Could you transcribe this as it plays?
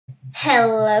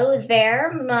Hello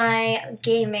there, my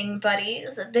gaming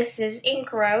buddies. This is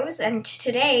Ink Rose, and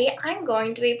today I'm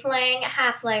going to be playing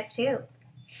Half-Life 2.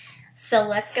 So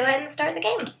let's go ahead and start the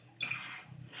game.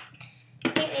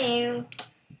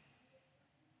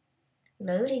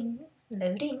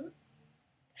 Loading.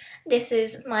 This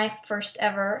is my first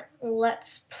ever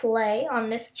Let's Play on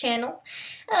this channel,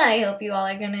 and I hope you all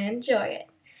are going to enjoy it.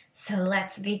 So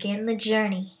let's begin the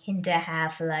journey into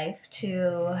Half-Life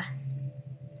 2.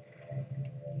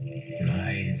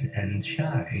 Rise and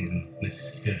shine,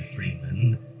 Mr.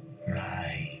 Freeman.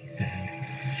 Rise and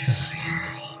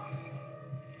shine.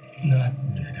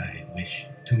 Not that I wish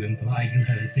to imply you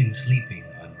have been sleeping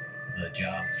on the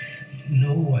job.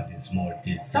 No one is more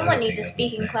deserving. Someone needs a of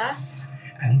speaking rest, class.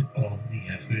 and all the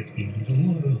effort in the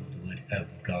world would have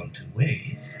gone to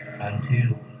waste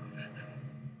until,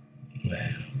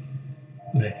 well,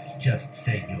 let's just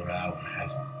say your hour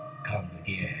has come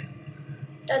again.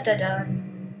 Dun dun dun.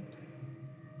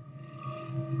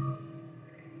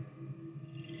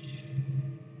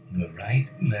 The right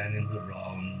man in the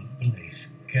wrong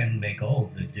place can make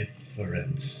all the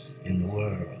difference in the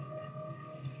world.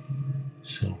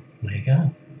 So wake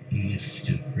up,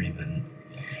 Mr. Freeman.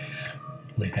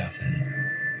 Wake up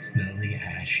and smell the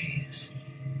ashes.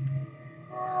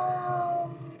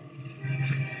 Oh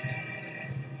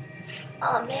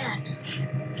man.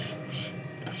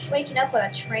 Waking up on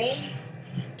a train?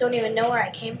 Don't even know where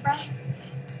I came from?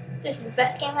 This is the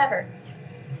best game ever.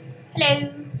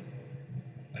 Hello.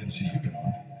 I didn't see you get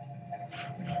on.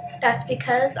 That's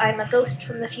because I'm a ghost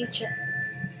from the future.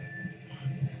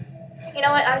 You know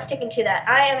what? I'm sticking to that.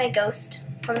 I am a ghost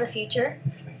from the future.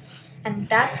 And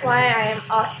that's why I am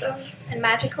awesome and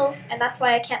magical. And that's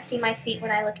why I can't see my feet when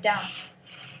I look down.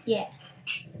 Yeah.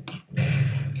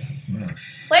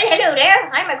 Well, hello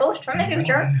there. I'm a ghost from the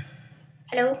future.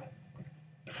 Hello.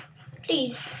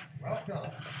 Please,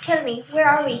 Welcome. tell me, where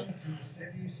are we? To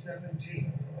City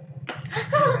 17.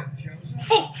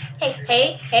 Hey!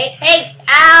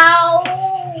 Ow!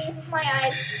 My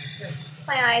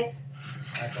eyes.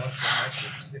 I thought so much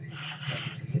of City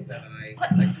 17 that I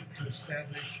elected to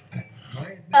establish my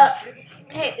administration.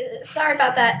 Hey, sorry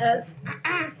about that.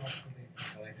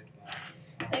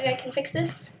 Maybe I can fix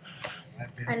this?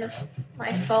 Kind of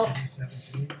my fault.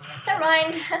 Never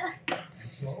mind.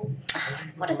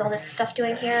 What is all this stuff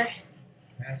doing here?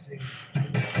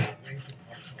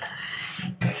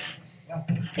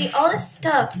 See, all this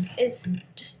stuff is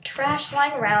just trash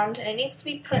lying around, and it needs to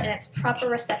be put in its proper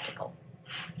receptacle.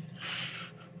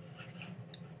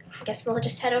 I guess we'll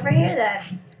just head over here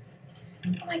then.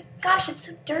 Oh my gosh, it's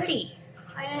so dirty.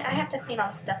 I have to clean all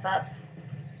this stuff up.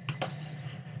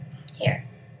 Here.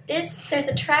 There's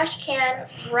a trash can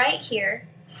right here.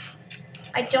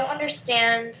 I don't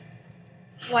understand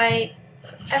why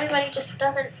everybody just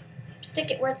doesn't stick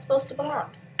it where it's supposed to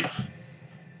belong.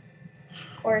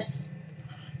 Of course,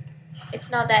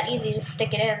 it's not that easy to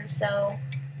stick it in, so...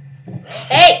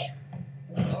 Hey!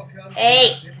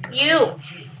 Hey! You!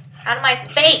 Out of my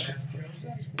face!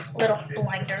 Little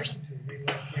blinders.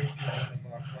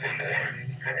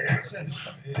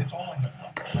 It's all I have.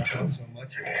 I thought so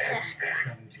much of City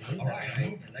 17 that I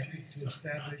elected to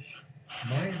establish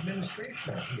my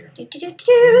administration here.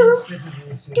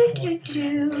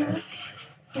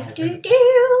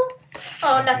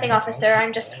 Oh, nothing, officer.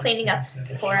 I'm just cleaning up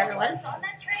for everyone.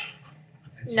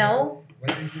 No.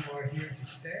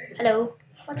 Hello.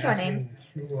 What's your name?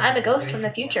 I'm a ghost from the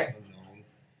future.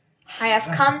 I have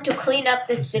come to clean up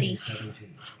this city.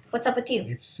 What's up with you?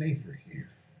 It's safer here.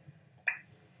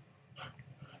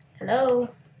 Hello.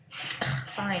 Ugh,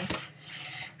 fine.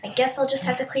 I guess I'll just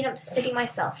have to clean up the city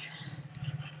myself.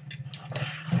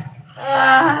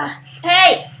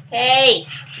 Hey,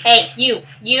 you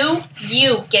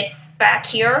get back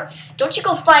here. Don't you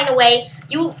go find a way.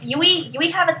 You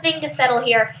have a thing to settle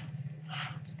here.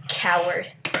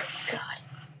 Coward. God.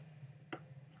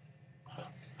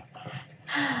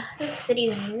 This city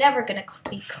is never gonna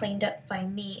be cleaned up by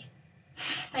me.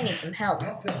 I need some help.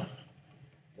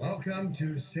 Welcome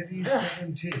to City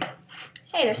 17.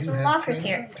 Hey, there's some lockers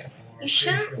here. You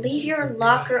shouldn't leave your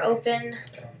locker open.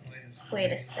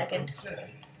 Wait a second.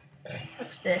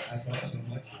 What's this?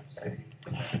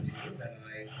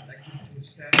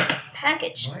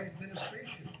 Package.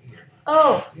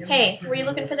 Oh, hey, were you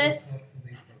looking for this?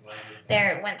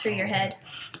 There, it went through your head.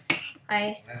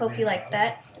 I hope you liked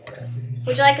that.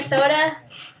 Would you like a soda?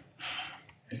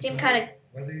 You seem kind of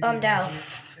bummed out.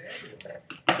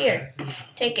 Here,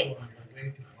 take it.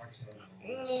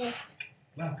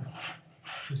 Welcome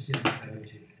to City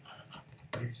 17.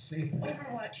 It's safe.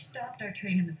 Overwatch stopped our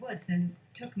train in the woods and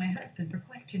took my husband for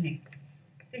questioning.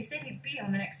 They said he'd be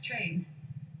on the next train.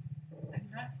 I'm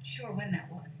not sure when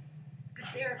that was. Could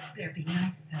there be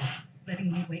nice, though,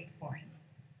 letting me wait for him?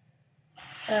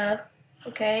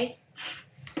 Okay.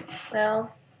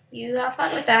 Well, you have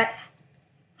fun with that.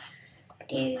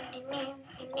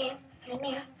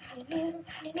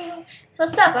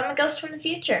 What's up? I'm a ghost from the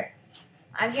future.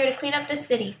 I'm here to clean up this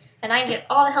city, and I need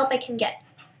all the help I can get.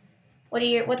 What's...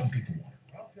 Don't drink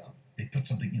the water. They put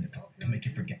something in it to make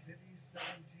you forget.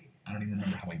 I don't even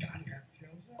remember how I got here.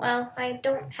 Well, I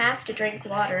don't have to drink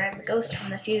water. I'm a ghost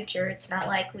from the future. It's not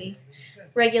like we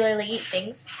regularly eat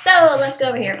things. So, let's go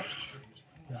over here.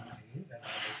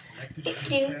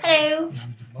 Hello.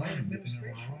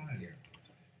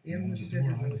 In the city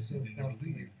was so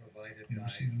thoughtfully provided You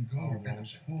see them go, all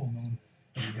is full, no one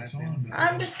ever gets on.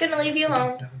 I'm just gonna leave you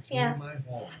alone. Yeah.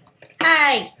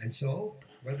 Hi. And so,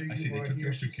 whether I see they took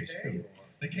your suitcase too.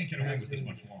 They can't get away with this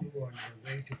much longer.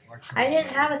 I didn't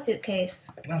have a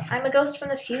suitcase. Well, I'm a ghost from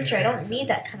the future. I don't need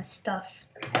that kind of stuff.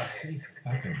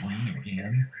 back to Green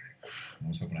again. I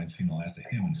was hoping I'd seen the last of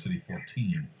him in City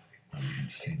 14. I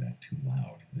wouldn't say that too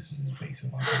loud. This is his base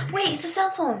of operation. Wait, it's a cell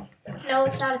phone. No,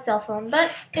 it's not a cell phone,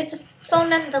 but it's a phone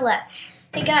nonetheless.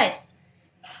 Hey guys,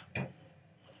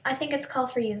 I think it's a call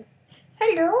for you.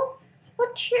 Hello?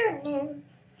 What's your name?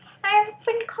 I have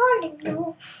been calling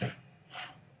you.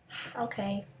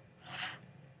 Okay.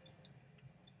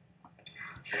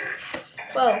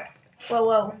 Whoa. Whoa,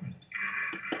 whoa.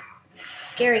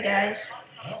 Scary, guys.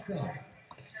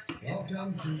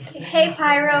 Welcome to Hey,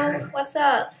 Pyro. What's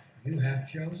up? You have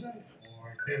chosen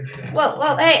or been chosen. Whoa,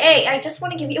 whoa, hey, I just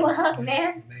want to give you a hug,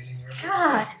 man.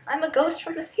 God, I'm a ghost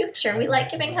from the future. We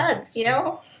like giving hugs, you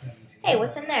know? Hey,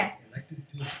 what's in there?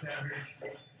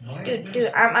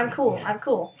 Dude, I'm cool.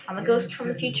 I'm a ghost from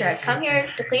the future. I've come here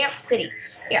to clean up the city.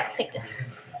 Here, I'll take this.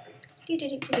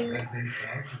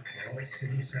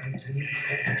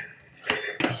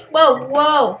 Whoa,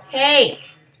 whoa, hey.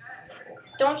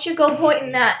 Don't you go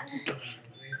pointing that.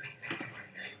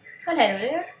 What head over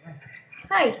there?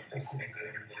 Hi.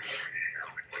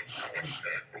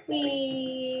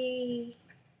 We.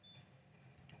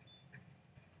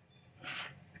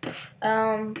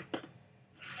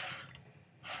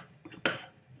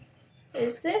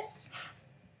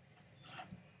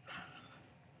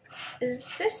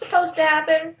 Is this supposed to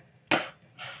happen?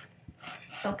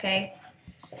 Okay.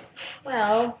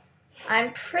 Well,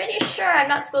 I'm pretty sure I'm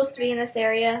not supposed to be in this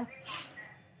area.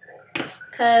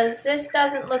 'Cause this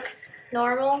doesn't look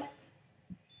normal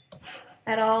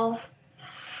at all.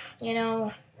 You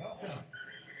know.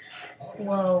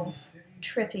 Whoa.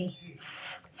 Trippy.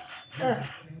 Ugh.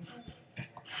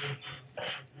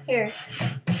 Here.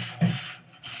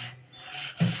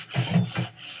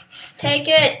 Take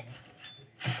it.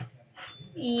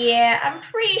 Yeah, I'm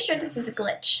pretty sure this is a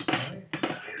glitch.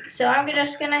 So I'm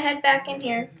just gonna head back in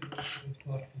here.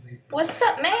 What's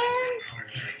up, man?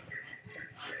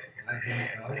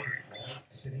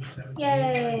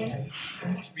 Yay. This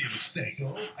must be a mistake.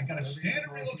 I got a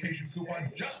standard relocation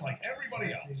coupon just like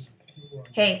everybody else.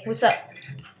 Hey, what's up?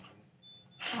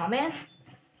 Aw, man.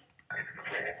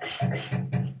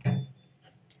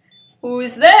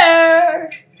 Who's there?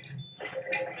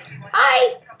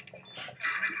 Hi.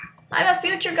 I'm a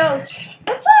future ghost.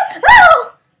 What's up?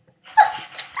 Oh!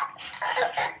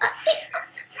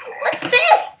 What's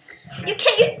this?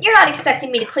 You're not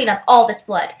expecting me to clean up all this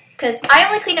blood, because I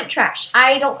only clean up trash.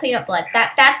 I don't clean up blood.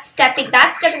 That's stepping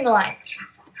the line.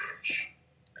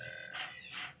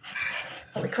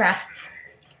 Holy crap.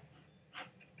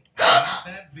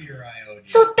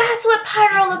 So that's what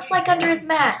Pyro looks like under his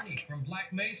mask. From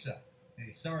Black Mesa.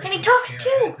 Hey, sorry And he talks too.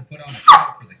 I had to put on a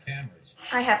show for the cameras.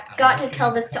 I have got to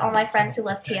tell this to all my friends who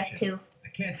love TF2. I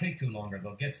can't take too long or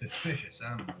they'll get suspicious.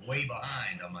 I'm way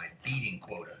behind on my beating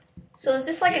quota. So is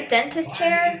this like a dentist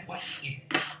chair? What is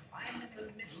it? I'm in the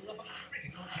middle of a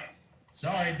critical test.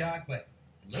 Sorry, Doc, but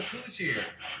look who's here.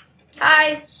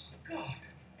 Hi. Scott.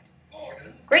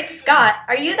 Gordon. Great Scott.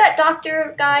 Are you that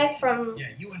doctor guy from Yeah,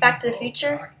 you and Back to me the both,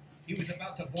 Future? Doc. He was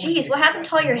about to board Jeez, the what happened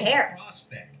to all your hair?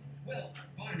 Prospect. Well,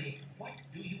 Barney, what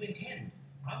do you intend?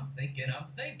 I'm thinking.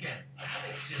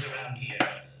 Alex is around here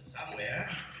somewhere.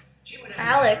 She would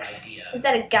have Alex? an idea. Is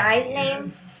that a guy's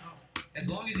name? As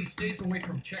long as he stays away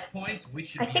from checkpoints, we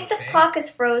should I be think this okay. clock is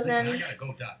Listen, I frozen. gotta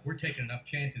go, Doc. We're taking enough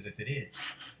chances as it is.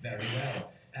 Very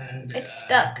well. And It's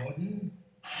stuck. Gordon,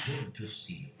 good to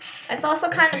see you. It's also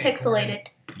kind of Okay, pixelated.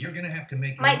 You're gonna have to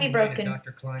make your Might be own way to broken.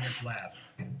 Dr. Kleiner's lab.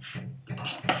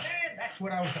 That's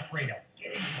what I was afraid of.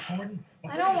 Get in, Gordon.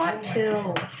 I don't want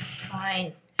to.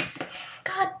 Fine.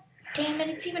 God damn it,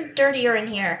 it's even dirtier in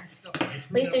here.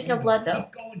 At least there's no blood, though.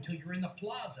 Keep going until you're in the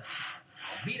plaza.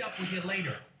 I'll meet up with you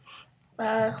later.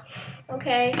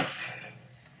 Okay.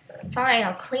 Fine,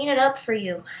 I'll clean it up for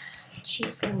you.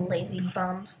 Jeez, lazy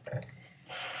bum.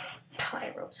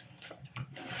 Pyros.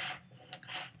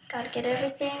 Gotta get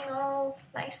everything all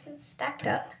nice and stacked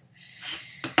up.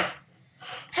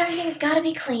 Everything's gotta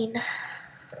be clean.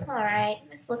 Alright,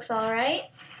 this looks alright.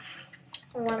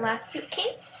 One last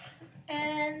suitcase,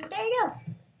 and there you go.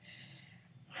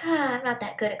 I'm not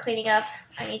that good at cleaning up.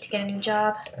 I need to get a new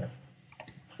job.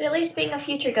 But at least being a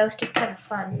future ghost is kind of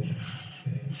fun.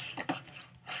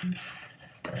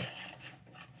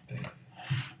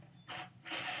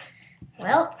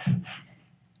 Well,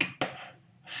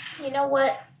 you know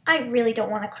what? I really don't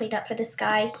want to clean up for this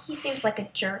guy. He seems like a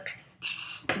jerk.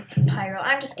 Stupid pyro.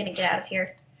 I'm just gonna get out of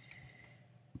here.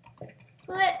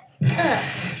 What? Ugh.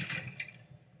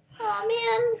 Oh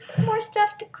man, more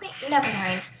stuff to clean. Never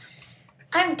mind.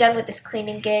 I'm done with this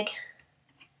cleaning gig.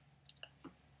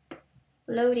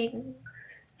 Loading.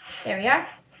 There we are.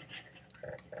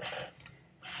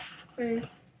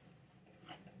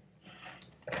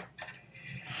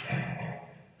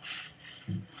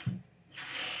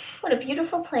 What a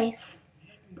beautiful place.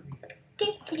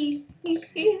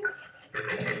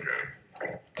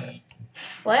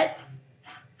 What?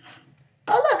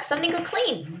 Oh look, something to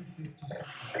clean.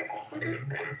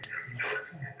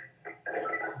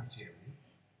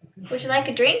 Would you like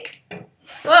a drink?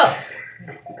 Whoa.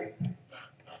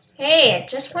 Hey, I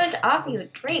just wanted to offer you a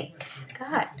drink.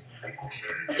 God.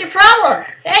 What's your problem?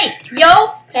 Hey,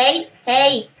 yo. Hey,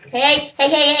 hey, hey, hey, hey,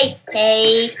 hey,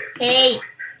 hey, hey.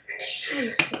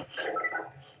 Jeez.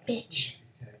 Bitch.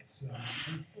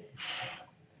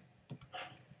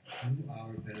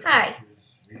 Hi.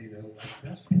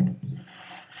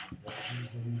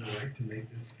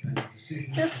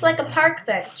 Looks like a park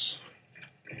bench.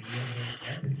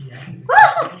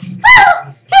 Oh,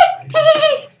 oh,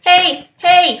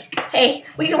 hey,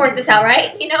 we can work this out,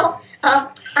 right? You know,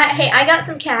 I got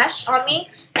some cash on me,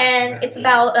 and it's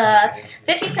about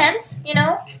 50 cents. You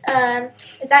know,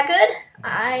 is that good?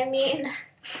 I mean,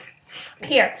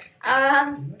 here.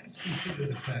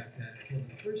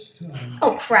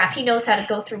 Oh crap! He knows how to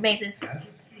go through mazes.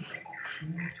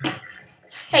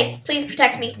 Hey, please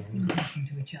protect me.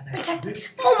 Protect me.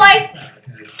 Oh my!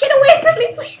 Get away from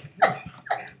me, please.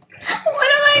 What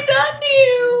have I done to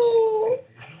you?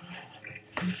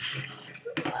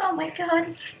 Oh my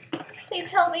god.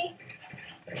 Please help me.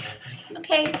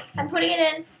 Okay, I'm putting it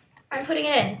in. I'm putting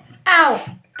it in. Ow!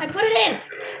 I put it in.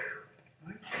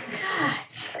 God.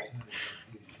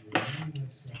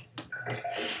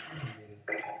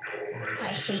 I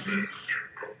hate you.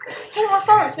 Hey, more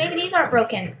phones. Maybe these aren't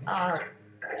broken. How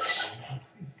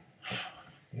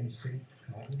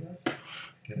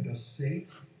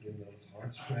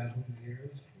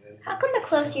come the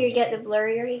closer you get, the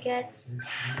blurrier he gets?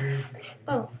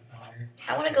 Oh,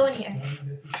 I want to go in here.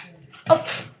 Oh,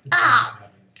 ah!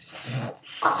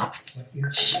 Oh,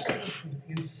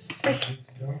 frick.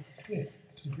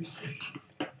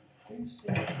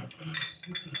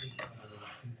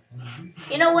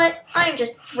 You know what? I'm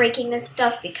just breaking this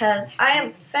stuff because I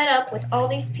am fed up with all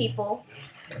these people.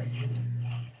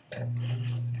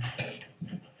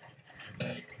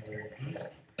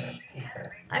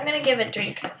 I'm gonna give a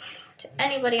drink to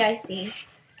anybody I see.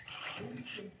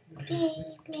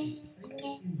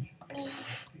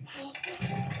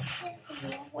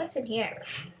 What's in here?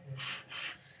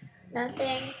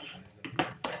 Nothing.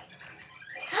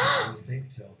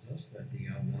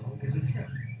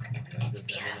 It's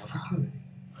beautiful.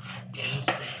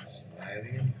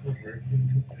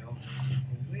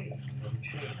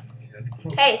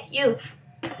 Hey, you.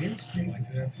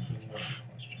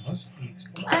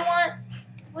 I want...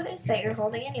 What is that you're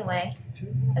holding anyway?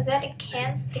 Is that a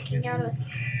can sticking out of...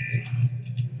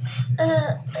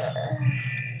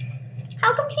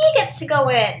 How come he gets to go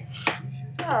in?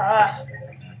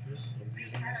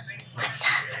 What's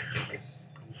up?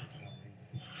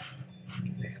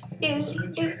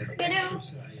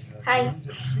 Hi.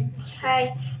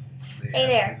 Hi. Hey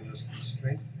there.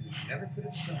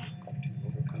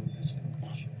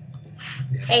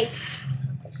 Hey.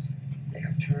 They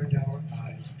have turned our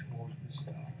eyes toward the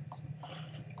stars.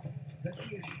 Let me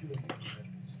assure you that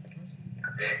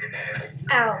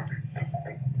Ow.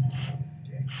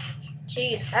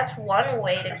 Jeez, that's one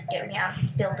way to get me out of the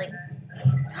building.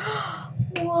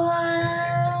 What?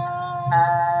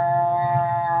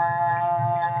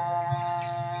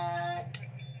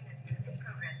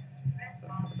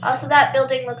 Also, that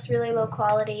building looks really low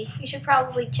quality. You should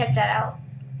probably check that out.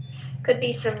 Could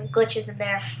be some glitches in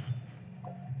there.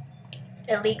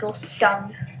 Illegal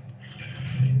scum.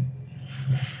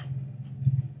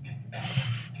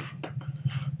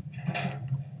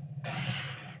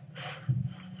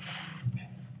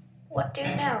 What do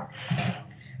now?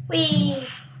 Whee!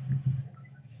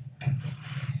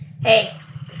 Hey,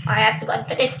 I have some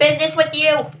unfinished business with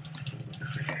you.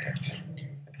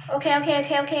 Okay.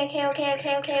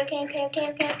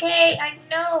 I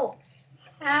know.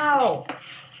 Ow.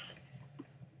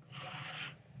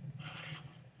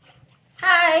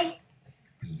 Hi.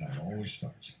 This is how it always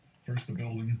starts. First the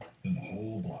building, then the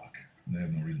whole block. They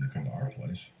have no reason to come to our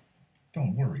place.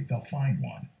 Don't worry, they'll find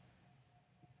one.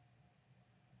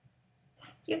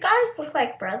 You guys look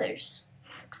like brothers,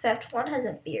 except one has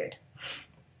a beard.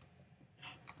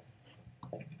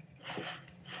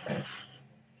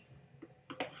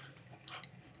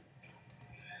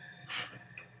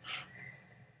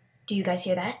 Do you guys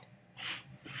hear that?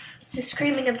 It's the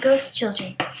screaming of ghost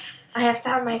children. I have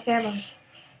found my family.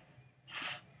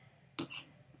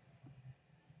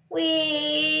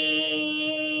 We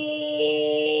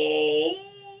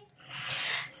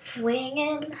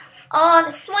swinging on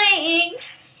a swing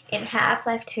in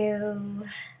Half-Life 2.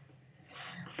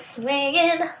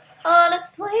 Swinging on a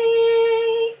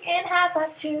swing in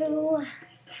Half-Life 2.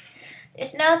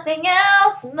 There's nothing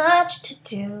else much to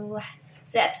do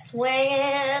except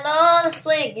swinging on a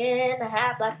swing in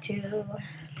Half-Life 2.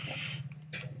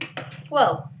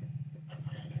 Whoa.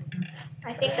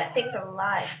 I think that thing's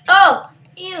alive. Oh!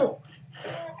 Ew!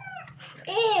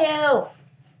 Ew!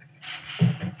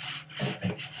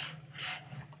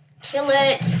 Kill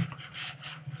it!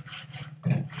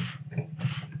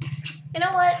 You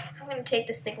know what? I'm gonna take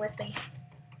this thing with me.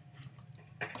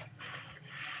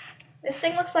 This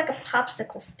thing looks like a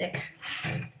popsicle stick.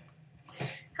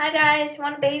 Hi guys, you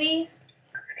want a baby?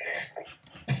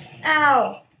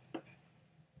 Ow!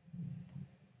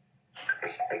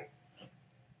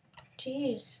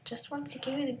 Jeez, just wanted to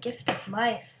give you the gift of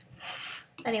life.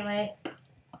 Anyway.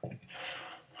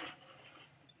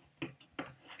 I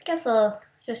guess I'll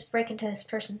just break into this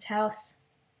person's house.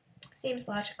 Seems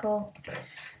logical.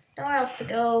 Nowhere else to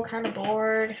go, kind of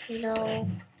bored, you know.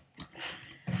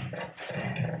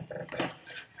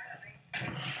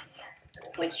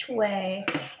 Which way?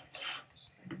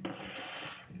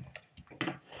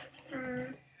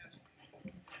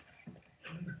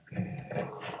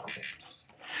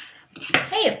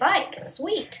 Hey, a bike!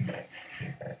 Sweet!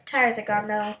 Tires are gone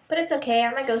though, but it's okay.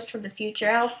 I'm a ghost from the future.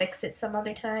 I'll fix it some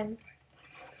other time.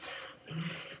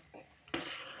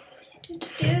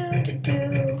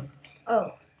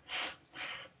 Oh.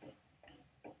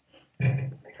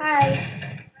 Hi.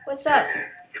 What's up?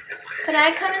 Can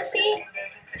I come and see?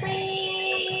 Please.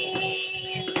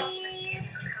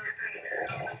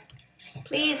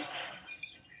 Please.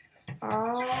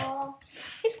 Oh,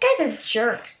 these guys are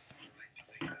jerks.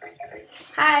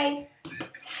 Hi.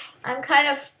 I'm kind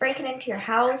of breaking into your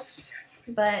house,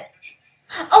 but...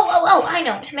 Oh, I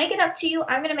know. To make it up to you,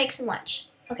 I'm going to make some lunch,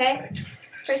 okay?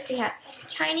 First we have some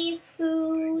Chinese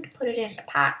food. Put it in the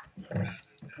pot.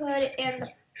 Put it in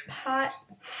the pot.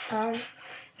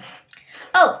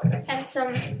 Oh, and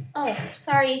some... Oh,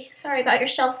 sorry about your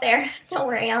shelf there. Don't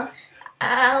worry,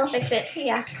 I'll fix it.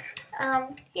 Yeah.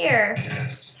 Here.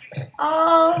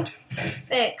 All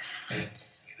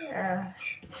fixed.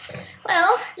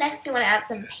 Well, next we want to add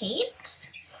some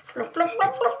paint. Bloop, bloop,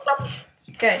 bloop, bloop, bloop.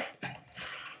 Good.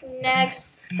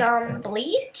 Next, some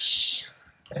bleach.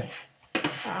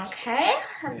 Okay.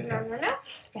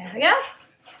 There we go.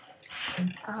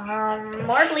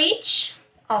 More bleach.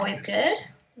 Always good.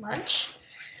 Lunch.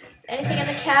 Is anything in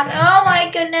the cabinet? Oh my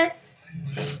goodness.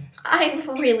 I'm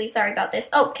really sorry about this.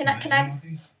 Oh, can I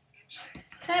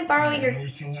borrow your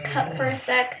cup for a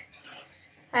sec?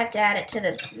 I have to add it to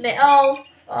the...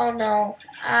 Oh no.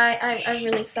 I'm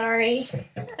really sorry.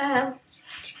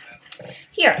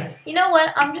 Here. You know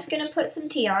what? I'm just going to put some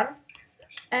tea on.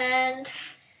 And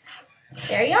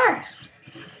there you are.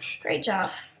 Great job.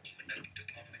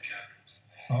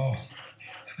 Oh.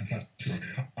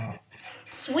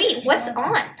 Sweet. What's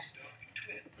on?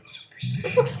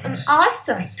 This looks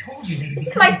awesome. This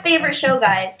is my favorite show,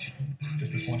 guys.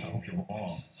 Just this once, I hope you're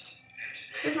wrong.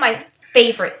 This is my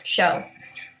favorite show.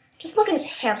 Just look at his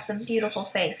handsome, beautiful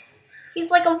face. He's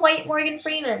like a white Morgan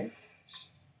Freeman.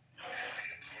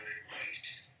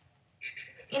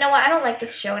 You know what? I don't like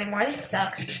this show anymore. This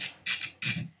sucks.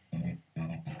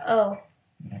 Oh.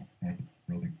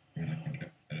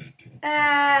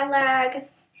 Ah, lag.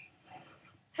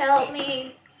 Help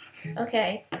me.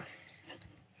 Okay.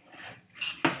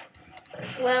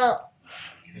 Well,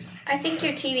 I think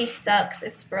your TV sucks.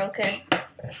 It's broken.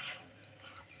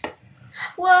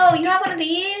 Whoa, you have one of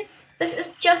these? This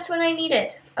is just what I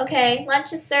needed. Okay,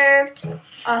 lunch is served.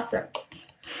 Awesome.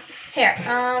 Here,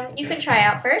 you can try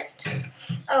out first.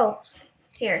 Oh,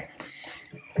 here.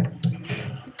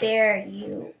 There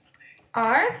you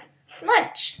our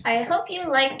lunch. I hope you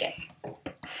like it.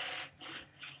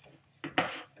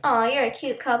 Aw, you're a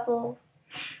cute couple.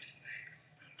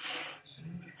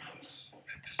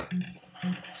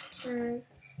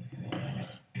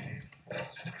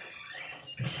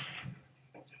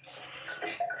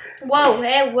 Whoa,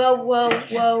 hey,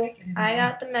 whoa. I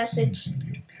got the message.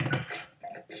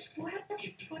 What are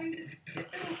you going to do?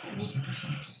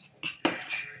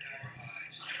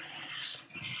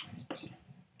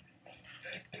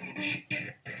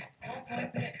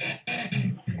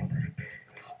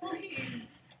 Please.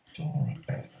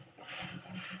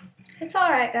 It's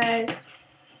alright, guys.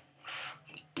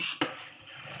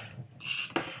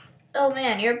 Oh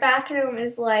man, your bathroom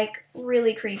is like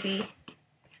really creepy.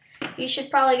 You should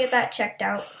probably get that checked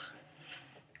out.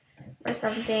 Or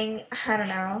something. I don't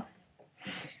know.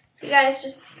 You guys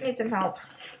just need some help.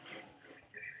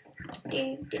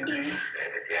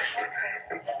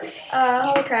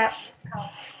 Holy crap.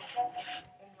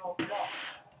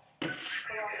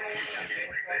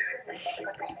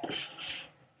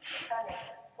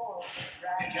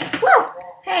 Whoa!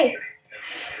 Hey!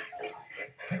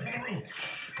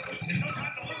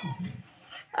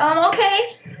 Okay.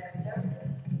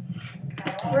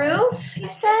 Roof, you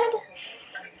said?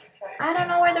 I don't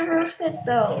know where the roof is,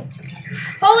 though.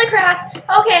 Holy crap!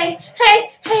 Okay,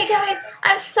 hey guys,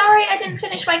 I'm sorry I didn't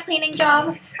finish my cleaning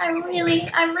job. I'm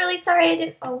really sorry I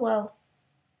didn't. Oh whoa.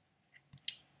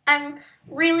 I'm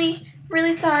really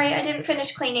sorry I didn't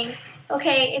finish cleaning.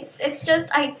 Okay, it's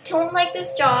just I don't like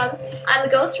this job. I'm a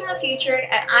ghost from the future,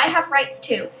 and I have rights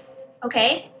too.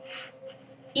 Okay?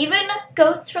 Even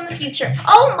ghosts from the future.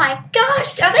 Oh my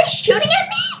gosh! Are they shooting at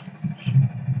me?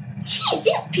 Jeez,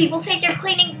 these people take their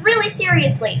cleaning really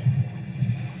seriously.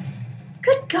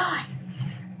 Good God.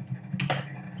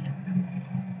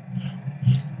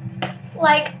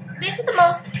 Like, this is the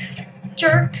most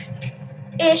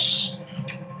jerk-ish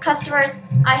customers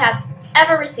I have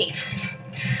ever received.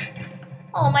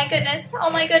 Oh my goodness,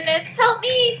 help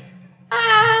me!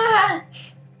 Ah!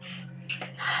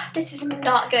 This is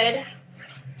not good.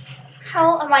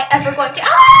 How am I ever going to—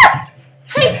 Ah!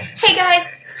 Hey guys,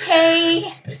 hey.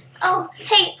 Oh,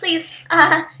 hey, please,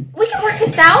 we can work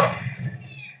this out.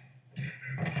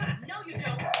 No, you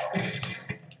don't.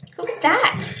 Who's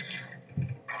that?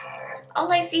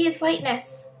 All I see is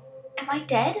whiteness. Am I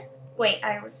dead? Wait,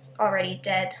 I was already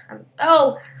dead.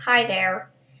 Oh, hi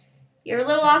there. You're a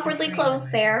little awkwardly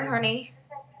close there, honey.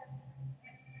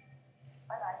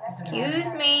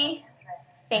 Excuse me.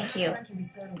 Thank you.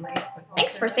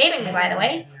 Thanks for saving me, by the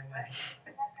way.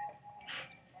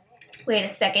 Wait a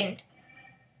second.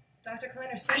 Dr.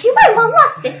 Kleiner, are you my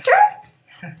long-lost sister?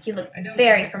 You look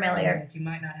very familiar. You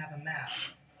might not have a map.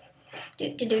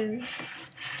 Did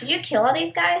you kill all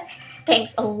these guys?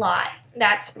 Thanks a lot.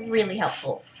 That's really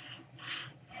helpful.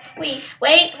 Wait.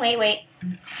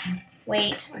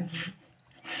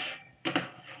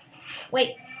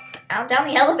 Out down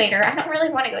the elevator. I don't really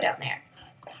want to go down there.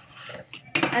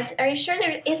 Are you sure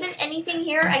there isn't anything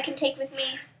here I can take with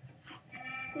me?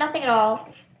 Nothing at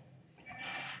all.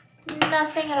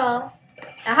 Nothing at all.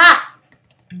 Aha!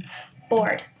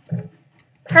 Board.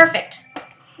 Perfect.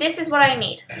 This is what I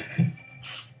need.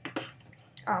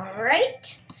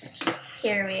 Alright.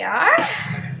 Here we are.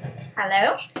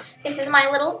 Hello. This is my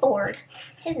little board.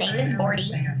 His name is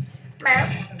Bordy.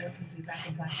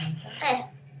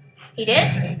 He did?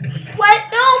 What?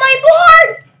 No, my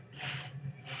board!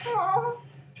 Oh.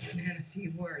 Man, a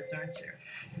few words, aren't you?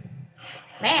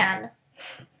 Man.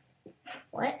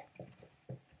 What?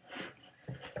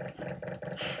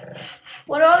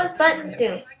 What do all those buttons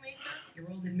do? Your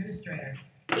old administrator.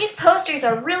 These posters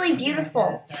are really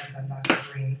beautiful.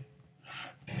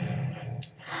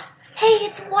 Hey,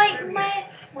 it's white man.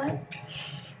 What?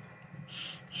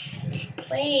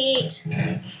 Wait.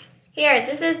 Here,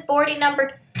 this is Bordy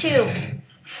number 2.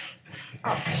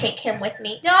 I'll take him with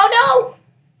me. No!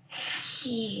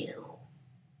 You.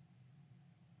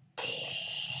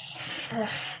 Ugh.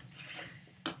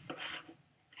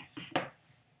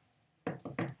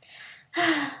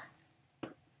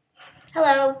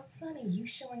 Hello. Funny, you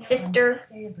showing up Sister. on this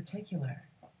day in particular.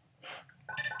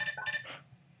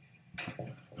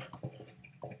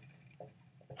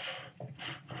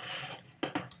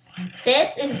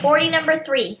 This is Bordy number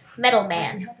 3, Metal I've been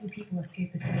Man. helping people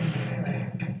escape the city of the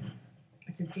flood.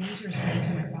 It's a dangerous road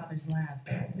to my father's lab,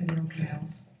 the neural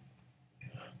canals.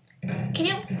 Can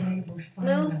you Today we're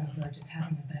finally move? on the verge of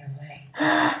having a better way.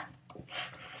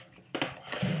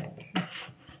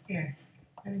 Here,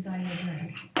 let me buy you a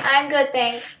drink. I'm good,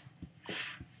 thanks.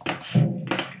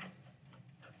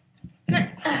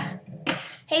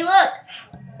 Hey, look.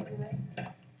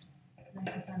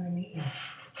 Nice to finally meet you.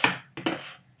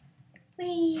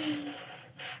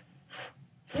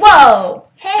 Whoa!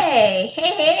 Hey!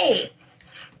 Hey, hey!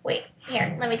 Wait,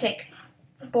 here, let me take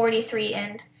 43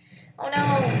 in. Oh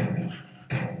no!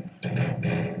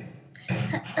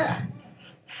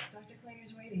 Dr.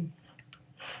 Clayton's waiting.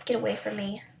 Get away from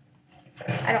me.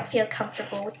 I don't feel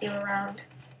comfortable with you around.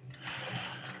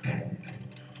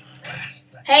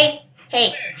 Hey!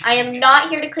 Hey! I am not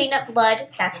here to clean up blood.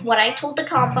 That's what I told the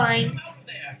Combine.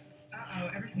 Uh-oh,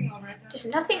 everything all right, Doctor? There's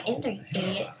nothing in there, you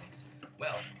idiot.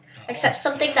 Well, Except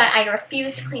something that I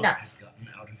refuse to clean up.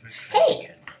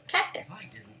 Hey! Cactus. If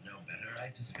I didn't know better,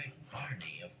 I'd suspect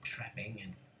Barney of trapping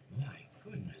and, my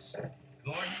goodness,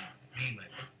 Gordon Freeman.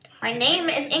 My name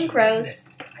is Inkros.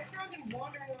 I found him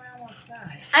wandering around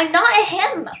outside. I'm not a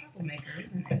him. Troublemaker,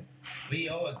 isn't it? We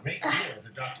owe a great deal to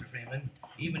Dr. Freeman,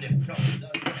 even if trouble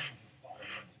does happen to follow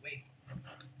in his wake.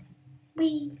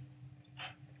 Wee.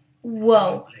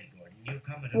 Whoa. Must say, Gordon, you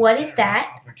come at a What is very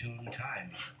that? opportune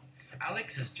time.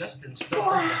 Alex has just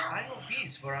installed the final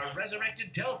piece for our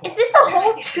resurrected teleport. Is this a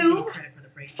whole tube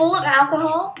full of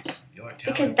alcohol?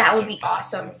 Because that would be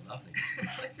awesome.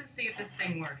 Let's just see if this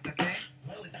thing works, okay?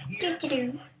 Well, it's here. Do-do-do.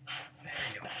 There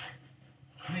you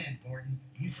are. Man, Gordon,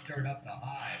 you stirred up the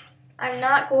hive. I'm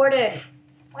not Gordon.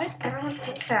 Why does everyone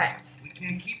think that? We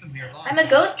can't keep him here long. I'm a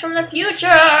ghost from the future.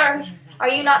 Are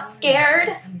you not scared?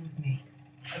 Coming with me.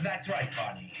 That's right,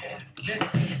 Barney.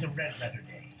 This is a red letter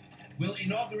day. We'll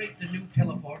inaugurate the new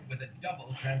teleport with a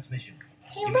double transmission.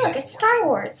 Hey, look, it's Star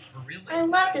Wars. For real this I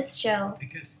love this show.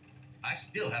 Because I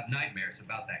still have nightmares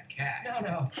about that cat.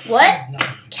 No. What? There's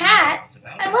nothing to be Cat? nervous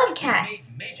about. I love We've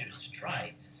cats. made major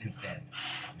strides since then.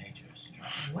 Major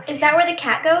strides. What? Is that where the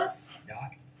cat goes?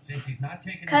 Doc, since he's not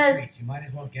taking the 'Cause streets, you might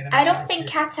as well get him I out don't of think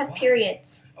the cats have What?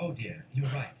 periods. Oh dear, you're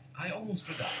right. I almost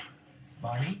forgot.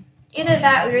 Barney? Either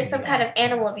that or you're some kind of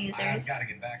animal I've abusers. got to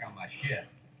get back on my ship,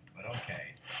 but okay.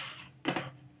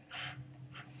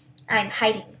 I'm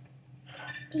hiding.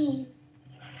 Eee.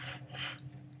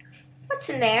 What's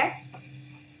in there?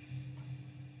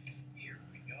 Here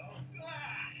we go.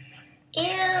 Ew.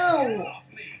 Get off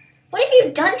me. What have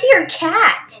you done to your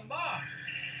cat? Lamar.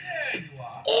 There you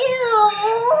are.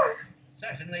 Ew.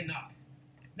 Certainly not.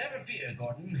 Never fear,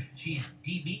 Gordon. She's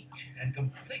de-beaked and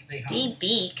completely harmless.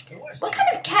 De-beaked. The worst What thing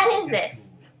kind of cat is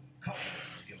this? Cover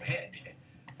it with your head.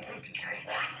 Fruitlessly.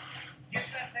 Get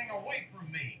that thing away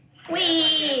from me!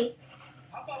 Wee.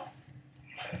 Up, up.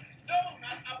 No,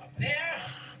 not up there.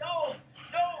 No.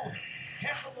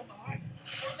 Careful, Lamar.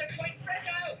 Those are quite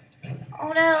fragile.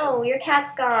 Oh no, your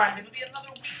cat's gone. It'll be another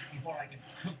week before I can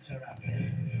coax her out.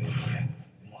 Yeah,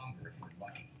 longer if we're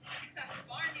lucky.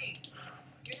 Barney,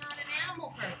 you're not an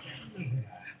animal person.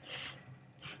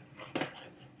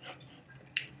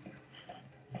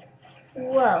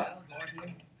 Whoa. Well,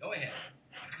 Gordon, go ahead.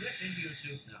 Slip into your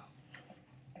suit now.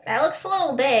 That looks a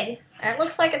little big. And it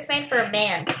looks like it's made for a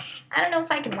man. I don't know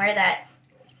if I can wear that.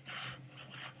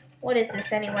 What is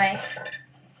this anyway?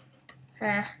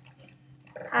 Huh.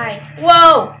 Hi.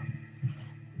 Whoa!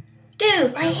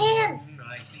 Dude, my hands!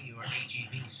 I see your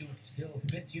HEV suit still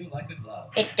fits you like a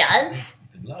glove. It does?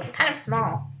 The glove. Kind of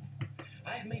small.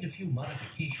 I've made a few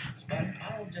modifications, but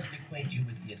I'll just acquaint you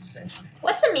with the essential.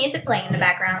 What's the music playing in the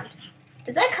background?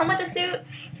 Does that come with the suit?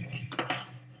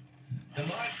 The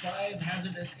Mark V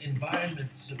hazardous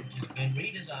environment suit has been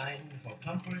redesigned for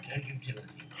comfort and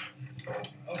utility.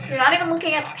 Okay. You're not even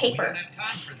looking at the We paper. don't have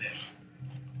time for this.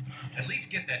 At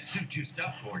least get that suit juiced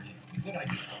up, Gordon. Good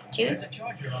idea. There's Juice? a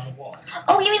charger on the wall.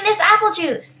 Oh, you mean this apple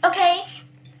juice? Okay.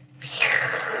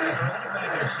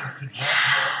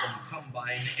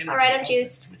 Alright, I'm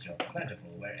juiced. Which are plentiful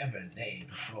wherever they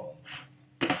patrol.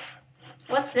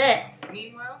 What's this?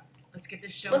 Meanwhile, let's get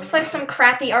this show. Looks like some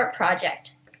crappy art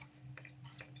project.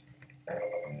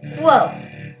 Whoa.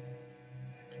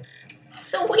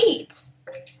 Sweet.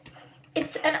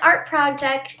 It's an art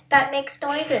project that makes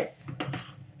noises.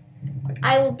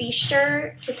 I will be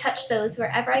sure to touch those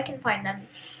wherever I can find them.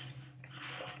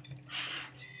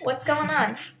 What's going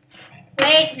on?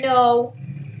 Wait, no.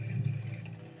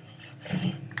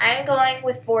 I'm going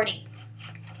with Bordy.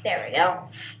 There we go.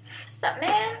 What's up,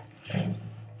 man?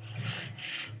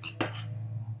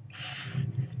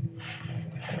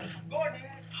 Gordon,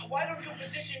 why don't you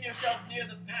position yourself near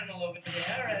the panel over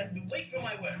there and wait for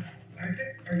my word?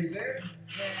 Isaac, are you there?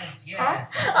 Yes, Huh?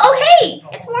 yes. Oh, hey!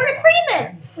 It's Morgan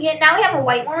Freeman! Now we have a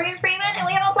white Morgan Freeman and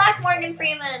we have a black Morgan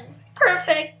Freeman.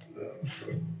 Perfect.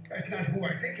 That's not who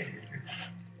I think it is.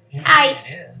 Hi.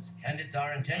 It is, and it's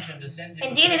our intention to send it.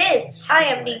 Indeed it is. I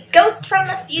am the ghost from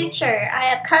the future. I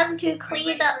have come to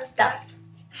clean up stuff.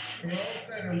 We're all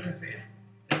set on this end.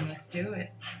 Then let's do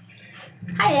it.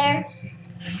 Hi there.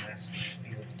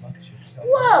 Whoa!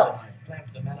 Whoa. I've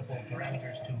clamped the manifold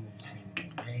parameters to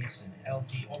Space and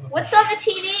LT or What's on the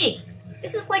TV?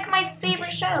 This is like my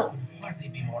favorite show. Would hardly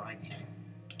be more ideal.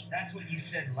 That's what you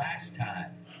said last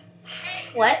time.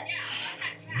 What?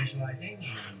 Initializing in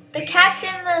The cat's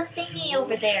in the thingy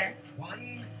over there.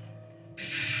 1.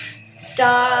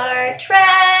 Star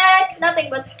Trek! Nothing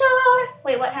but star!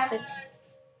 Wait, what happened?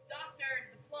 Doctor,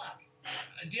 the plug.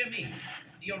 Dear me,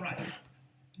 you're right.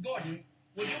 Gordon,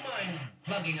 would you mind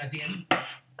plugging us in?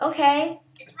 Okay.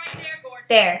 It's right there, Gordon.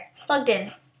 There. Plugged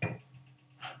in.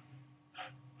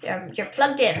 You're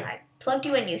plugged in. I plugged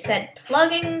you in. You said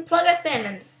plug us in,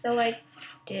 and so I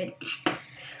did. There.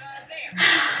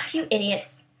 You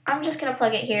idiots. I'm just gonna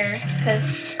plug it here,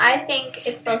 because I think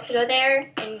it's supposed to go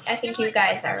there, and I think you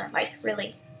guys are, like,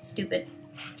 really stupid.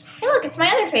 Hey look, it's my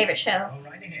other favorite show. Go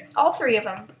right ahead. All 3 of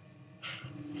them.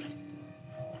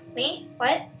 Me?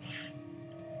 What?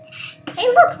 Hey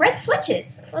look, red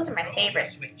switches. Those are my favorite.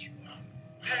 Switch.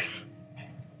 Very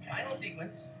good. Final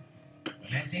sequence.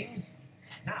 Commencing.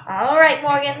 Now. Alright,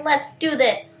 Morgan, let's do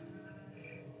this.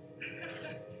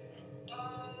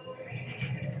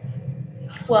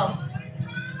 Whoa.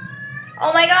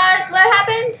 Oh my god, what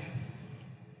happened?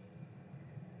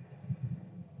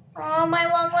 Oh, my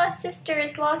long lost sister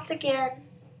is lost again.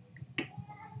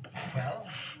 Well,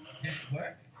 did it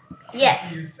work?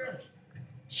 Yes.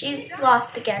 She's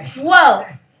lost again. Whoa!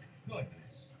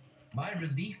 Goodness. My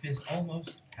relief is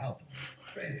almost palpable.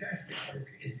 Fantastic work,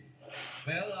 is it?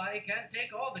 Well, I can't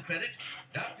take all the credit.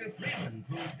 Dr. Freeman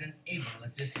proved an able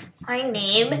assistant. My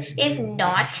name is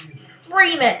not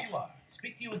Freeman. You are.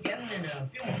 Speak to you again in a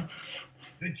few moments.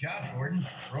 Good job, Gordon.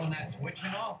 Throwing that switch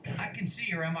and all. I can see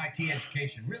your MIT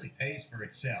education really pays for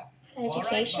itself.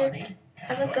 Education? All right, Barney.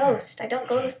 I'm a ghost. I don't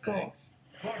go to school. Thanks.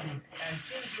 Gordon, as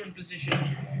soon as you're in position,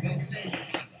 we'll send you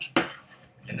feedback.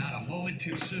 And not a moment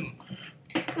too soon.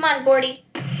 Come on, Bordy.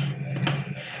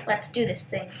 Let's do this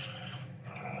thing.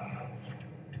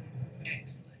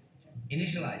 Excellent.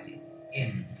 Initializing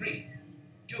in 3,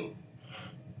 2,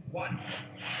 1.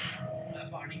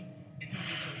 Barney, if you'd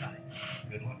be so kind.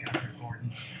 Good luck out there,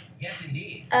 Gordon. Yes,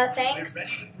 indeed. Thanks. We're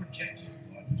ready to project you,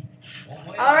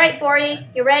 Gordon. All right, Bordy.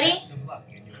 You ready? Best of luck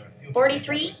in your future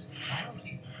 43? endeavors. Final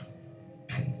sequence.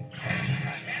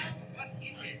 Well, what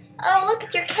is it? Oh, look,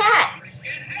 it's your cat.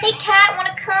 Hey, cat,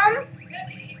 wanna come?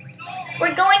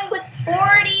 We're going with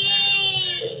Bordy.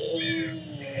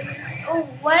 Oh,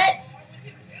 what?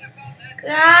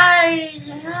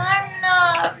 Guys, I'm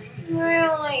not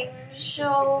feeling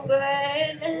so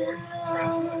good.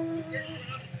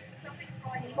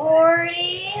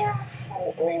 Bordy?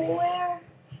 Where?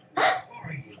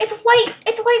 It's white!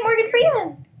 It's white Morgan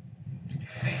Freeman!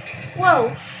 Whoa.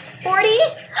 Bordy?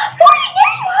 Bordy,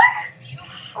 there you are!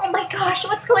 Oh my gosh,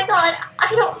 what's going on?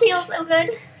 I don't feel so good.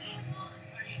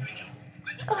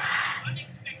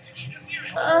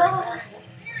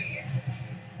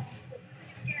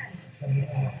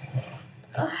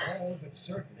 All but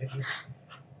certain it was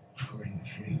Gordon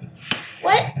Freeman.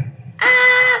 What?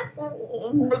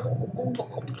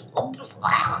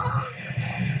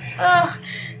 Ah!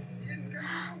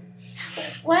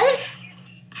 What?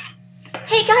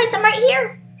 Hey guys, I'm right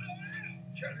here.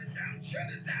 Shut it down, shut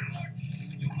it down.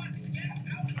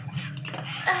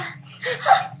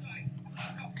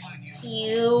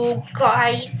 You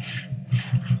guys.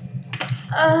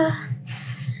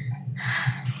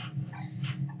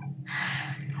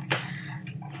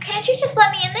 Can't you just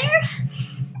let me in there?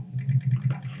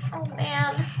 Oh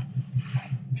man.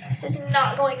 This is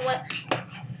not going well.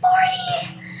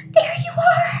 Morty! There you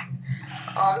are!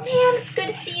 Oh man, it's good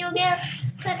to see you again.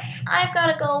 But I've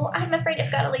gotta go. I'm afraid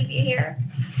I've gotta leave you here.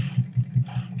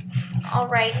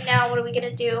 Alright, now what are we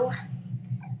gonna do?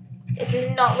 This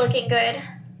is not looking good.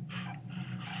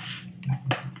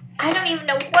 I don't even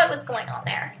know what was going on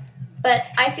there. But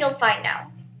I feel fine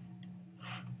now.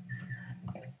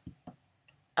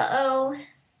 Uh-oh.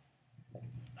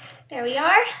 There we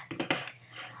are.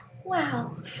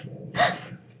 Wow.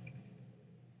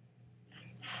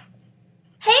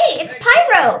 Hey, it's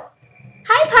Pyro!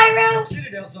 Hi, Pyro!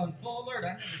 Citadel's on full alert.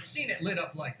 I've never seen it lit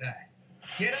up like that.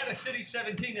 Get out of City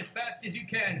 17 as fast as you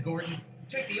can, Gordon.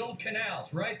 Take the old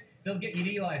canals, right? They'll get you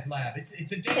to Eli's lab. It's a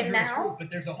dangerous Canal? route, but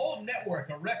there's a whole network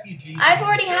of refugees. I've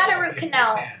already had a root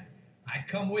canal. I'd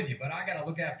come with you, but I gotta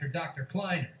look after Dr.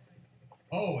 Kleiner.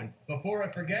 Oh, and before I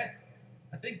forget,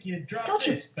 I think you dropped Don't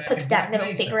you this back put in that Black middle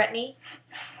Mesa. finger at me.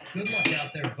 Good luck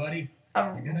out there, buddy. A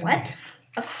what?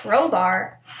 A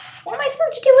crowbar? What am I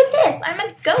supposed to do with this? I'm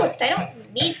a ghost. I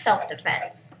don't need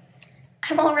self-defense.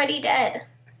 I'm already dead.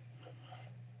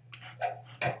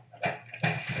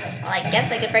 Well, I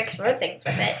guess I could break through things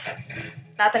with it.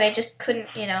 Not that I just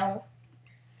couldn't, you know,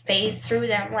 phase through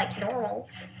them like normal.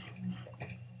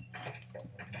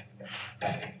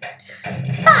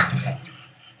 Box!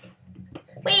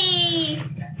 Whee!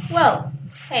 Whoa.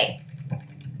 Hey.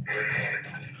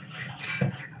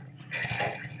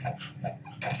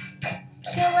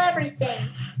 Kill everything.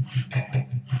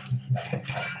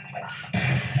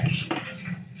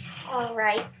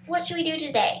 Alright, what should we do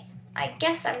today? I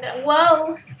guess I'm gonna...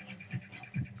 Whoa!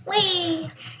 Whee!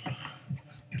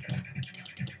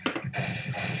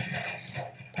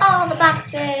 All the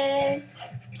boxes!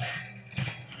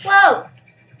 Whoa!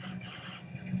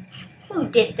 Who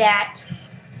did that?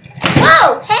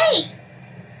 Whoa! Hey!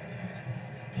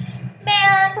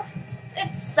 Man,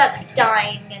 it sucks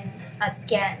dying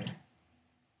again.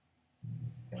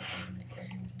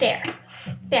 There.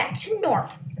 Back to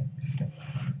normal.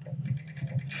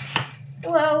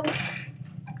 Whoa.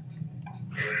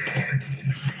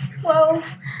 Whoa.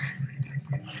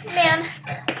 Man,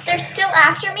 they're still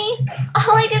after me?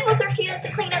 All I did was refuse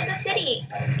to clean up the city.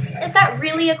 Is that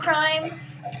really a crime?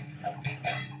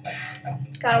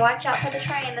 Gotta watch out for the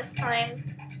train this time.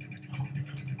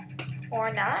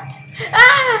 Or not.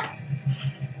 Ah!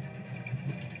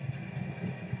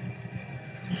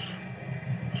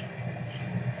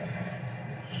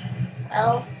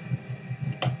 Well,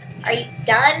 are you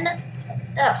done?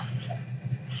 Ugh.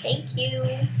 Thank you.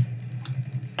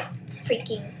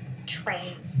 Freaking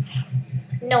trains.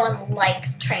 No one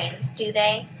likes trains, do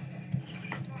they?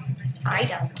 At least I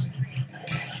don't.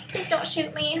 Please don't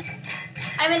shoot me.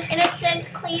 I'm an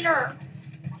innocent cleaner.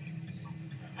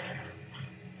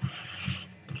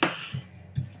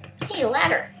 Hey,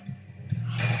 ladder.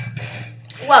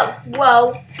 Whoa,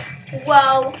 whoa,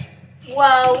 whoa,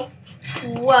 whoa,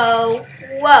 whoa,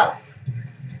 whoa.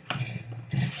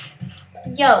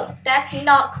 Yo, that's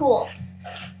not cool.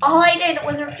 All I did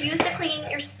was refuse to clean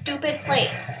your stupid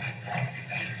place.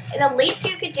 The least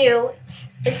you could do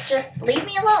is just leave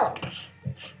me alone.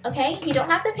 Okay? You don't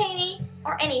have to pay me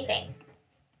or anything.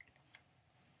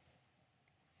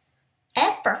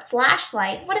 F for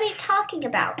flashlight? What are they talking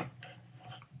about?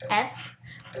 F?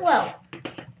 Whoa.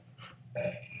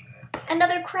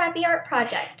 Another crappy art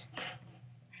project.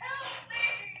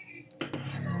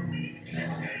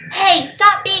 Hey,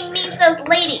 stop being mean to those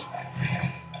ladies.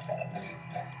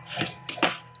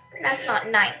 That's not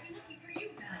nice.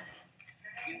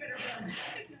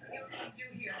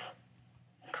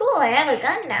 Cool, I have a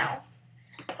gun now.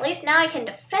 At least now I can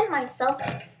defend myself.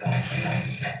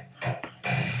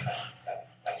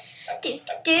 Do,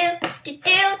 do, do,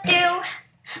 do, do.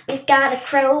 We've got a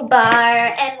crowbar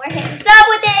and we're hitting stop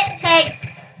with it. Hey.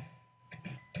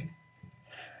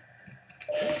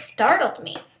 You startled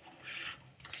me.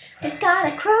 We've got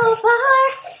a crowbar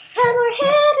and we're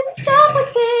hitting stop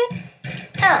with it.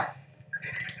 Oh.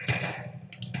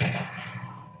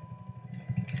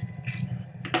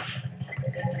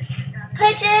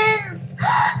 Pigeons!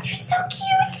 They're so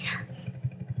cute!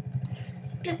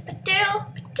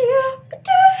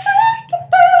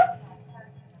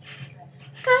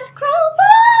 Got a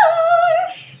crowbar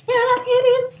and I'm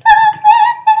hitting stop.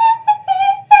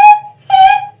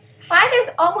 Why there's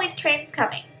always trains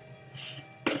coming?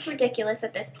 It's ridiculous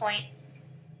at this point.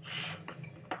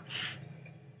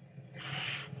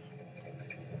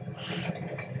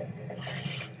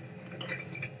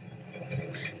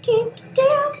 Do, do,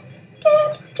 do,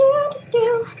 do, do,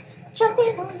 do.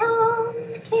 Jumping along,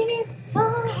 singing the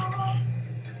song.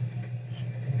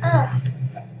 Ugh.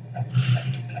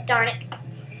 Darn it.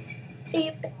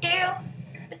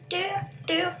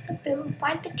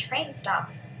 Why'd the train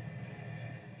stop?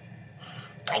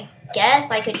 I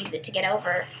guess I could use it to get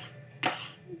over.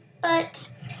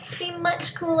 But it'd be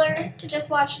much cooler to just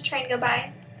watch the train go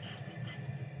by.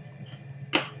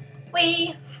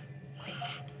 Whee!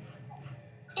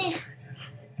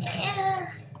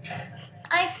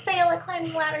 I fail at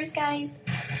climbing ladders, guys.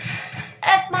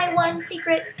 That's my one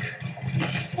secret.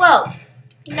 Whoa.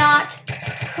 Not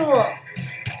cool.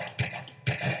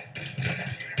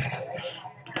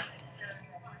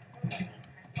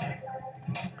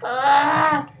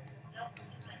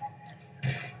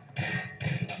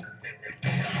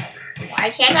 Why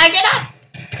can't I get up?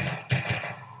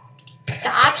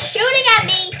 Stop shooting at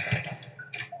me!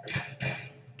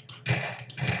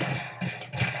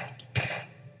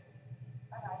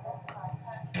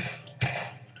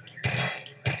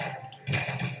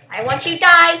 I want you to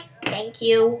die. Thank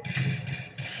you.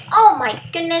 Oh my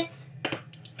goodness.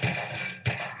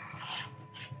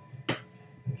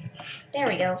 There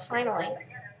we go, finally.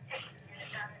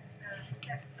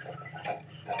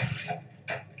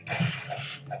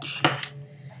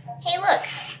 Hey, look.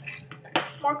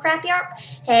 More crappy art.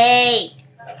 Hey.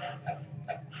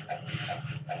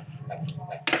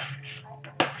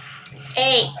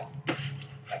 Hey.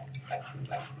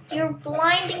 You're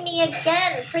blinding me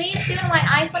again. Pretty soon my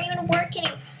eyes won't even work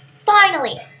anymore.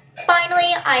 Finally,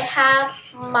 I have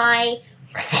my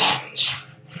revenge.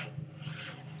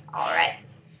 Alright,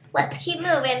 let's keep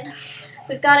moving.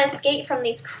 We've got to escape from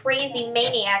these crazy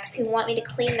maniacs who want me to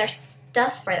clean their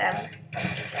stuff for them.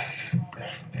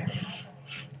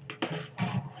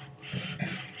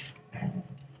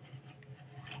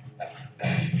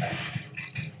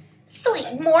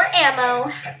 Sweet, more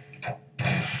ammo.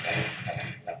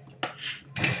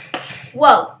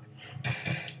 Whoa.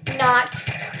 Not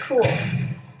cool.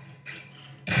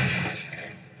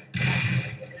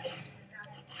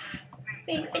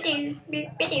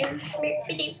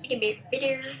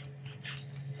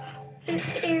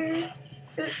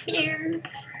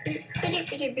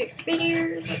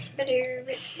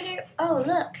 Oh,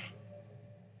 look.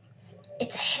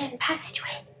 It's a hidden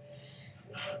passageway.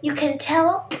 You can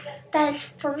tell that it's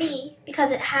for me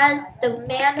because it has the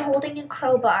man holding a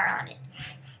crowbar on it.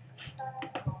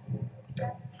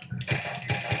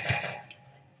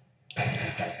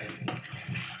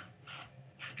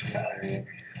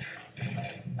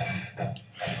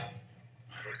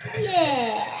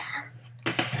 Yeah.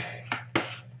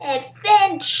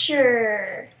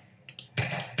 Adventure.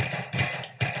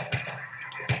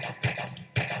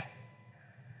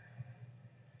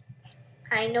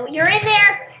 I know you're in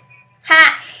there.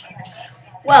 Ha.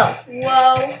 Whoa,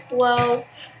 whoa, whoa.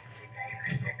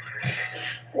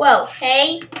 Whoa,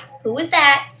 hey, who was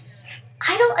that?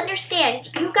 I don't understand.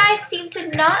 You guys seem to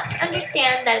not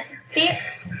understand that it's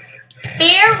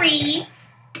very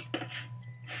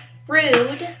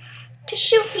rude to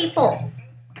shoot people.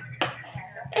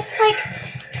 It's like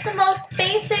the most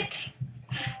basic.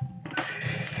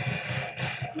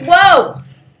 Whoa!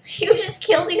 You just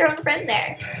killed your own friend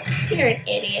there. You're an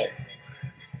idiot.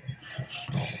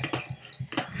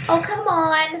 Oh, come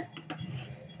on.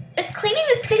 Does cleaning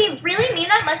the city really mean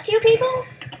that much to you people?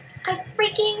 I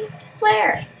freaking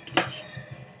swear.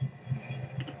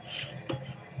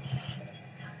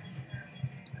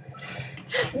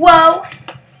 Whoa!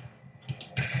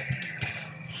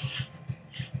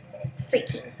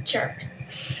 Freaking jerks.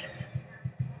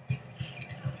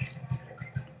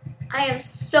 I am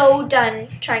so done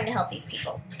trying to help these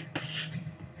people.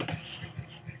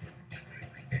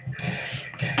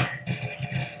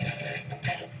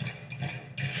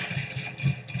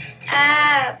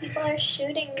 Ah, people are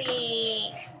shooting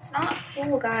me. It's not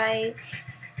cool, guys.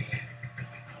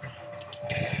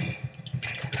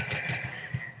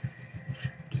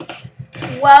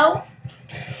 Whoa.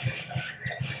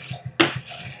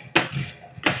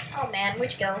 Oh man,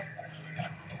 where'd you go?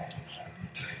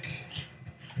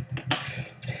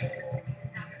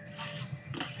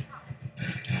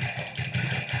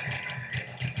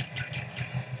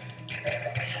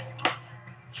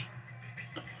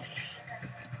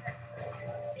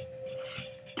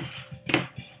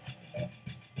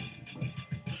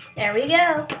 There we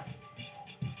go.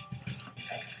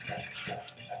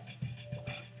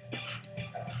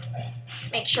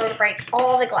 Make sure to break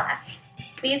all the glass.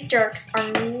 These jerks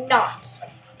are not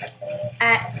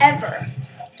ever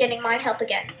getting my help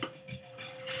again.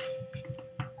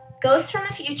 Ghosts from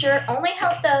the future only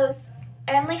help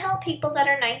people that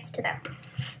are nice to them.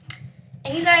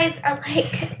 And you guys are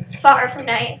like far from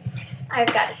nice,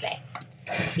 I've got to say.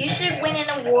 You should win an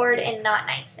award in not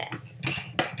niceness.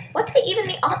 What's even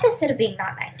the opposite of being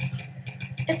not nice?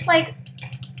 It's like...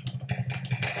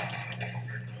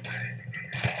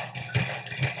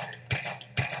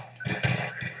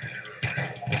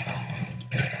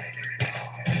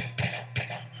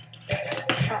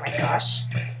 Oh my gosh.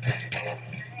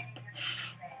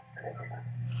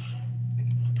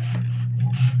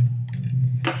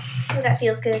 Ooh, that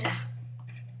feels good.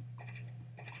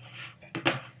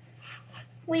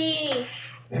 Whee!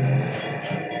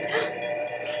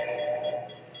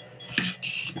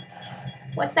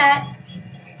 What's that?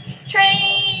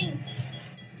 Train!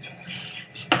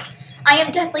 I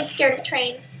am deathly scared of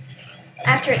trains.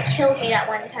 After it killed me that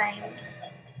one time.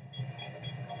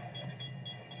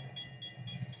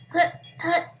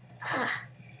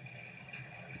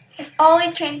 It's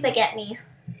always trains that get me.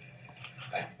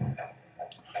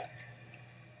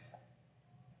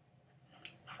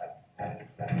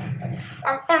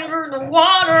 I'm under the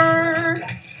water,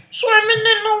 swimming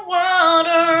in the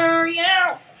water,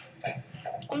 yeah.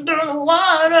 Under the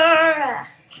water,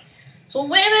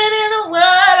 swimming in the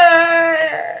water.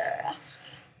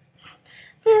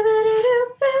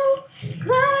 Boo-ba-doo-doo-boo,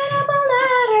 climbing up a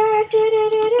ladder,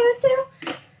 do-do-do-do-do,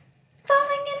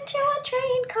 falling into a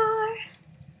train car,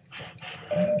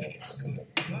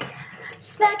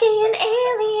 smacking an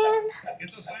alien.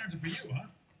 Guess those sirens are for you, huh?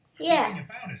 Yeah. You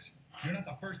found us. You're not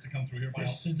the first to come through here, pal.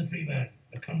 This is the Freeman.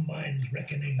 The Combined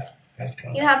Reckoning has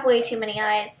come. You have way too many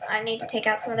eyes. I need to take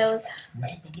out some of those. We're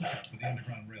just a lookout for the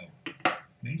Underground Rail.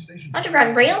 Main station.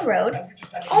 Underground Railroad?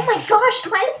 Oh my gosh,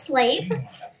 am I a slave?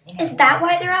 Is that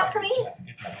why they're out for me?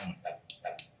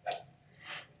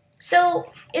 So,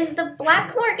 is the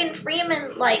Black Morgan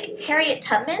Freeman like Harriet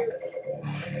Tubman?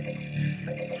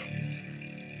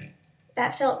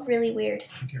 That felt really weird.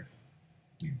 Be careful.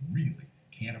 We really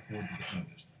can't afford to get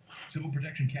noticed. Civil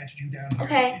protection catched you down here.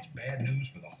 Okay. It's bad news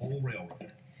for the whole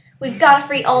railroad. We've got to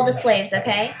free all the slaves,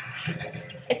 okay?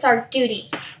 It's our duty.